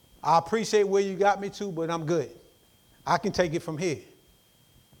 I appreciate where you got me to, but I'm good. I can take it from here.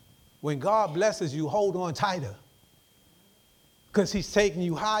 When God blesses you, hold on tighter because he's taking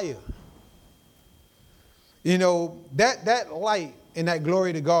you higher. You know, that light and that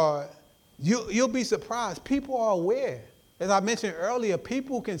glory to God, you'll be surprised. People are aware. As I mentioned earlier,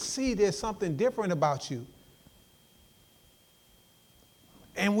 people can see there's something different about you.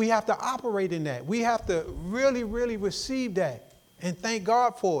 And we have to operate in that. We have to really, really receive that and thank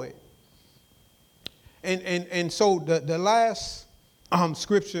God for it. And so the last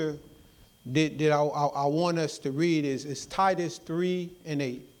scripture that I want us to read is Titus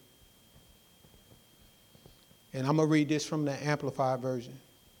 3:8. And I'm going to read this from the Amplified Version.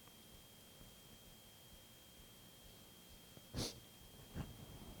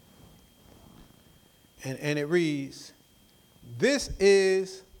 And it reads, this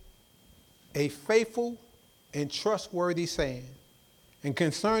is a faithful and trustworthy saying. And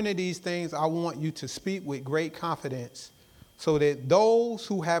concerning these things, I want you to speak with great confidence, so that those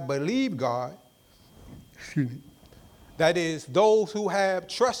who have believed God, that is, those who have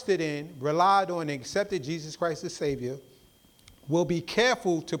trusted in, relied on, and accepted Jesus Christ as Savior, will be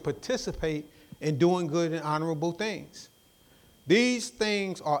careful to participate in doing good and honorable things. These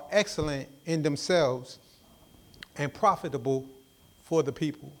things are excellent in themselves and profitable for the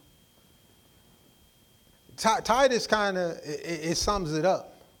people. Titus it sums it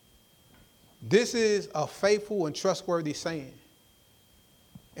up. This is a faithful and trustworthy saying.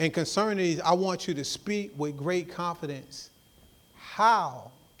 And concerning these, I want you to speak with great confidence.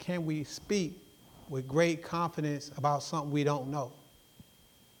 How can we speak with great confidence about something we don't know?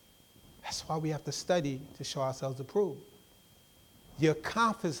 That's why we have to study to show ourselves approved. Your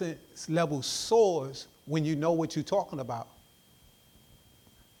confidence level soars when you know what you're talking about.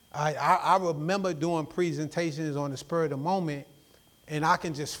 I remember doing presentations on the spur of the moment, and I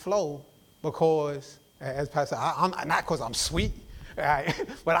can just flow because, as Pastor, I'm not because I'm sweet, right?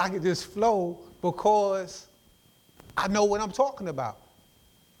 But I can just flow because I know what I'm talking about.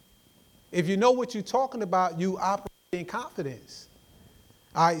 If you know what you're talking about, you operate in confidence.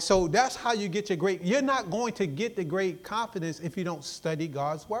 All right, so that's how you get your great. You're not going to get the great confidence if you don't study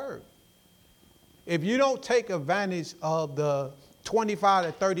God's word. If you don't take advantage of the 25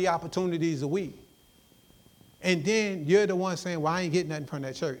 to 30 opportunities a week, and then you're the one saying, well, I ain't getting nothing from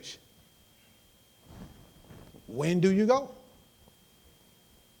that church. When do you go?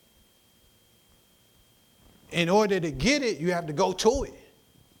 In order to get it, you have to go to it.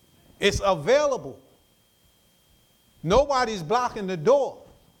 It's available. Nobody's blocking the door.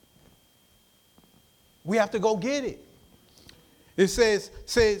 We have to go get it. It says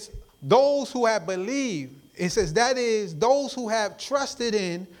those who have believed, it says that is those who have trusted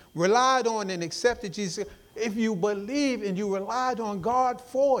in, relied on, and accepted Jesus. If you believe and you relied on God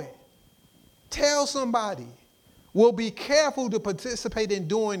for it, tell somebody. We'll be careful to participate in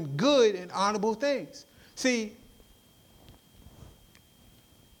doing good and honorable things. See,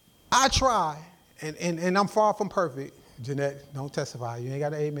 I try, and I'm far from perfect. Jeanette, don't testify. You ain't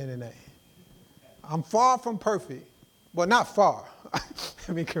got an amen in that. I'm far from perfect. Well, not far.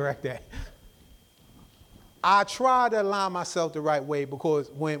 Let me correct that. I try to align myself the right way because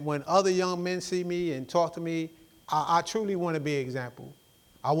when other young men see me and talk to me, I truly want to be an example.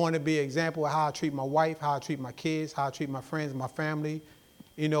 I want to be an example of how I treat my wife, how I treat my kids, how I treat my friends, my family.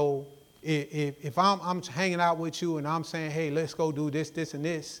 you know, if I'm hanging out with you and I'm saying, hey, let's go do this, this, and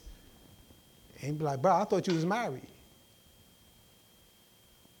this, and be like, bro, I thought you was married.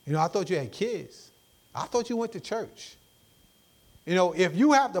 You know, I thought you had kids. I thought you went to church. You know, if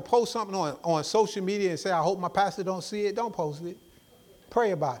you have to post something on social media and say, I hope my pastor don't see it, don't post it.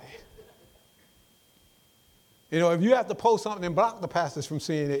 Pray about it. You know, if you have to post something and block the pastors from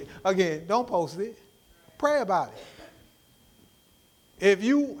seeing it, again, don't post it. Pray about it. If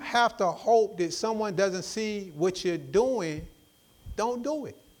you have to hope that someone doesn't see what you're doing, don't do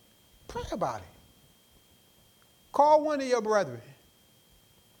it. Pray about it. Call one of your brethren.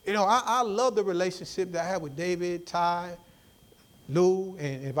 You know, I love the relationship that I have with David, Ty, Lou,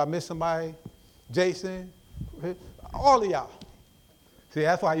 and if I miss somebody, Jason, all of y'all. See,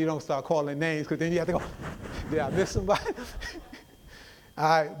 that's why you don't start calling names, because then you have to go, did I miss somebody?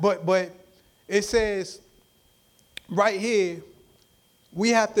 All right, but it says right here, we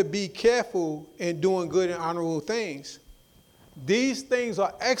have to be careful in doing good and honorable things. These things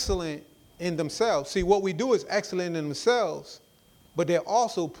are excellent in themselves. See, what we do is excellent in themselves, but they're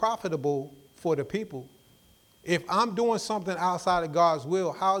also profitable for the people. If I'm doing something outside of God's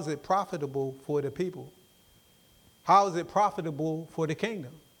will, how is it profitable for the people? How is it profitable for the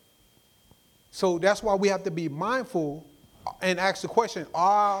kingdom? So that's why we have to be mindful and ask the question,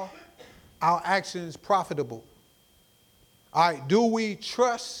 are our actions profitable? All right, do we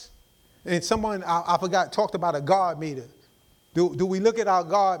trust? And someone, I forgot, talked about a God meter. Do we look at our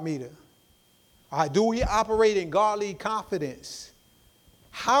God meter? All right, do we operate in godly confidence?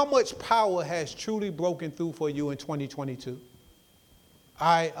 How much power has truly broken through for you in 2022? All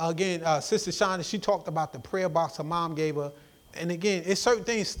right, again, Sister Shana, she talked about the prayer box her mom gave her. And again, it's certain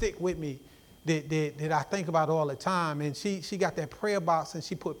things stick with me that I think about all the time. And she got that prayer box and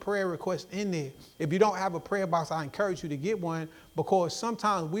she put prayer requests in there. If you don't have a prayer box, I encourage you to get one, because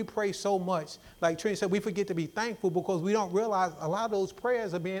sometimes we pray so much, like Trini said, we forget to be thankful because we don't realize a lot of those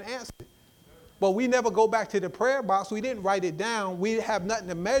prayers are being answered. But we never go back to the prayer box. We didn't write it down. We have nothing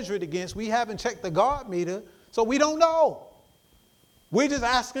to measure it against. We haven't checked the God meter, so we don't know. We're just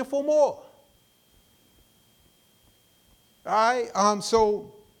asking for more. All right,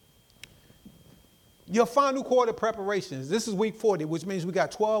 so your final quarter preparations. This is week 40, which means we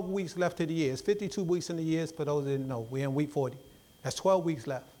got 12 weeks left to the year. It's 52 weeks in the year, for those that didn't know. We're in week 40. That's 12 weeks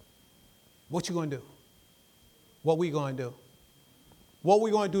left. What you going to do? What we going to do? What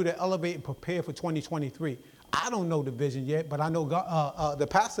we going to do to elevate and prepare for 2023? I don't know the vision yet, but I know God, the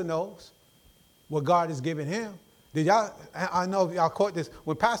pastor knows what God has given him. Did y'all? I know y'all caught this.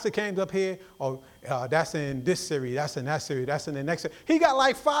 When Pastor came up here, that's in this series, that's in that series, that's in the next series. He got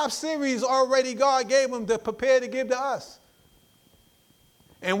like 5 series already God gave him to prepare to give to us.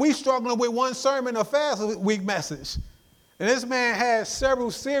 And we struggling with one sermon or fast week message. And this man has several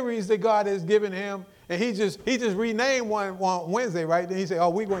series that God has given him. And he just renamed one Wednesday, right? Then he said,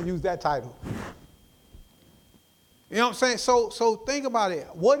 we're going to use that title. You know what I'm saying? So think about it.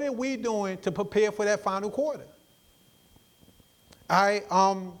 What are we doing to prepare for that final quarter? All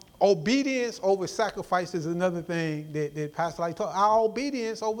right, obedience over sacrifice is another thing that Pastor like talk. Our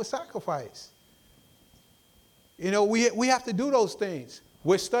obedience over sacrifice. You know, we have to do those things.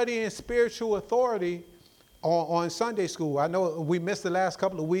 We're studying spiritual authority on Sunday school. I know we missed the last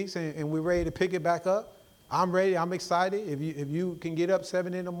couple of weeks, and we're ready to pick it back up. I'm ready. I'm excited. If you can get up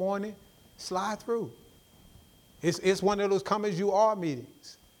 7 in the morning, slide through. It's one of those come as you are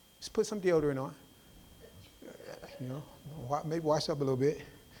meetings. Just put some deodorant on. You know, maybe wash up a little bit.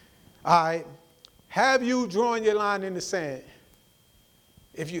 All right. Have you drawn your line in the sand?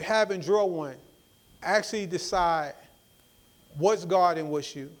 If you haven't drawn one, actually decide what's God and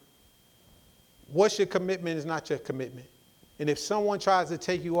what's you. What's your commitment is not your commitment. And if someone tries to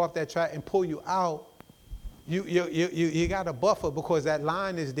take you off that track and pull you out, you got a buffer, because that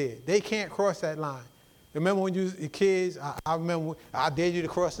line is there. They can't cross that line. Remember when you were kids, I remember I dare you to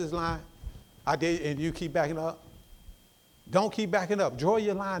cross this line. I dare you, and you keep backing up. Don't keep backing up. Draw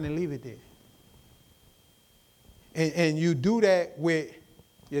your line and leave it there. And you do that with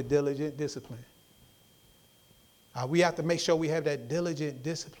your diligent discipline. We have to make sure we have that diligent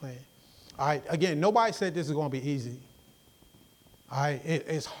discipline. All right. Again, nobody said this is going to be easy. All right.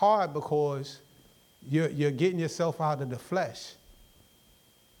 It's hard because you're getting yourself out of the flesh.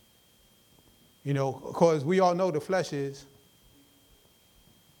 You know, because we all know the flesh is.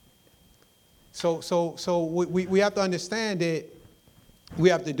 So we have to understand that we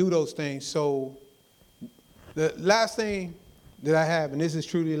have to do those things. So the last thing that I have, and this is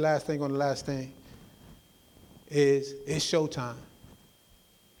truly the last thing on the last thing, is it's showtime.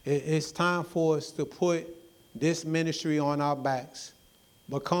 It's time for us to put this ministry on our backs,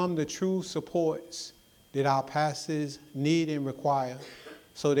 become the true supports that our pastors need and require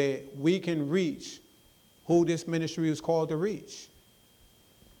so that we can reach who this ministry is called to reach.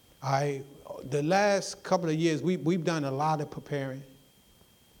 The last couple of years, we've done a lot of preparing.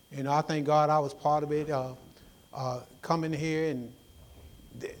 You know, I thank God I was part of it, coming here, and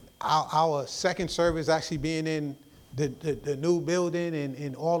our second service actually being in the new building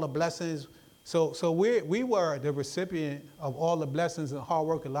and all the blessings. So we were the recipient of all the blessings and hard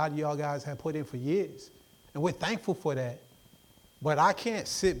work a lot of y'all guys have put in for years. And we're thankful for that. But I can't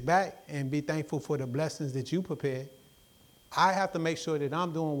sit back and be thankful for the blessings that you prepared. I have to make sure that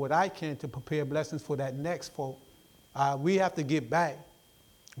I'm doing what I can to prepare blessings for that next folk. We have to get back.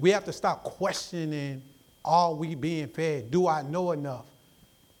 We have to stop questioning, are we being fed? Do I know enough?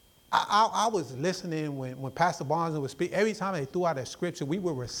 I was listening when Pastor Barnes was speaking. Every time they threw out a scripture, we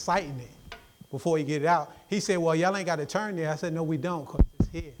were reciting it before he get it out. He said, well, y'all ain't got to turn there. I said, no, we don't, because it's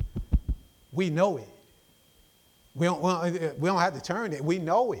here. We know it. We don't have to turn it. We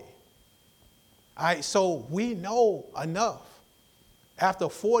know it. All right, so we know enough. After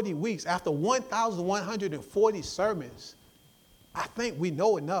 40 weeks, after 1,140 sermons, I think we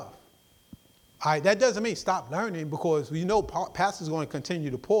know enough. All right, that doesn't mean stop learning, because we know pastor's going to continue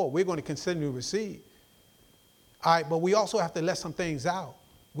to pour. We're going to continue to receive. All right, but we also have to let some things out.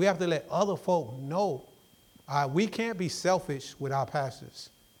 We have to let other folk know. We can't be selfish with our pastors.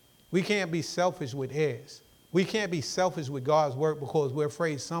 We can't be selfish with heirs. We can't be selfish with God's work because we're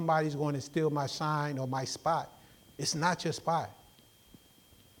afraid somebody's going to steal my shine or my spot. It's not your spot.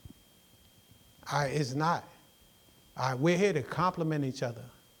 It's not. We're here to compliment each other.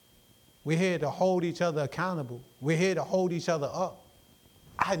 We're here to hold each other accountable. We're here to hold each other up.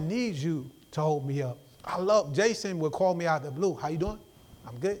 I need you to hold me up. Jason would call me out of the blue. How you doing?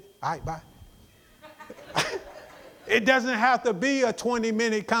 I'm good. All right, bye. It doesn't have to be a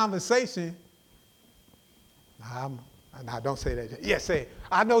 20-minute conversation. Don't say that. Yes, say it.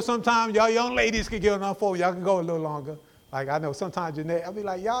 I know sometimes y'all young ladies can get on the phone. Y'all can go a little longer. Like I know sometimes Jeanette, I'll be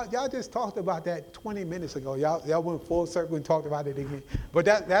like, y'all just talked about that 20 minutes ago. Y'all went full circle and talked about it again. But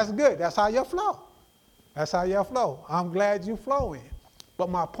that's good. That's how you flow. That's how you flow. I'm glad you flowing. But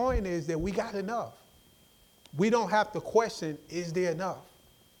my point is that we got enough. We don't have to question, is there enough?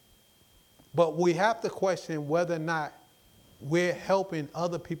 But we have to question whether or not we're helping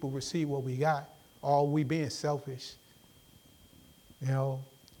other people receive what we got, or are we being selfish? You know,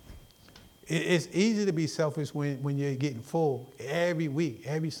 it's easy to be selfish when you're getting full every week,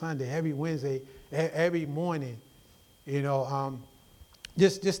 every Sunday, every Wednesday, every morning. You know,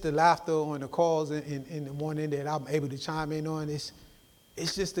 just the laughter on the calls in the morning that I'm able to chime in on.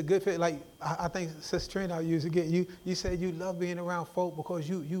 It's just a good fit. Like I think Sister Trina used to get you said you love being around folk because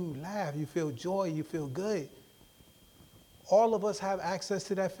you laugh, you feel joy, you feel good. All of us have access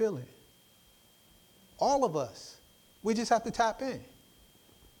to that feeling. All of us. We just have to tap in.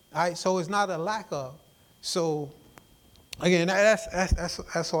 All right, so it's not a lack of. So again,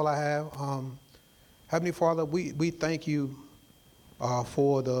 that's all I have. Heavenly Father, we thank you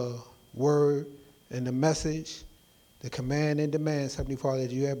for the word and the message, the command and demands, Heavenly Father,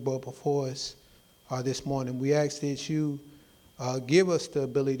 that you have brought before us this morning. We ask that you give us the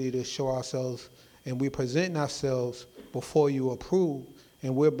ability to show ourselves, and we present ourselves before you approved,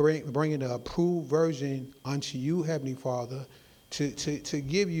 and we're bringing the approved version unto you, Heavenly Father, to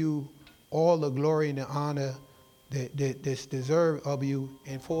give you all the glory and the honor that's deserved of you,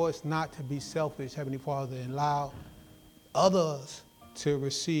 and for us not to be selfish, Heavenly Father, and allow others to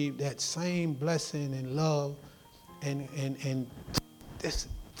receive that same blessing and love and this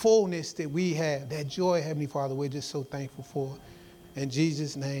fullness that we have, that joy, Heavenly Father, we're just so thankful for. In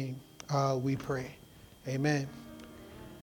Jesus' name we pray. Amen.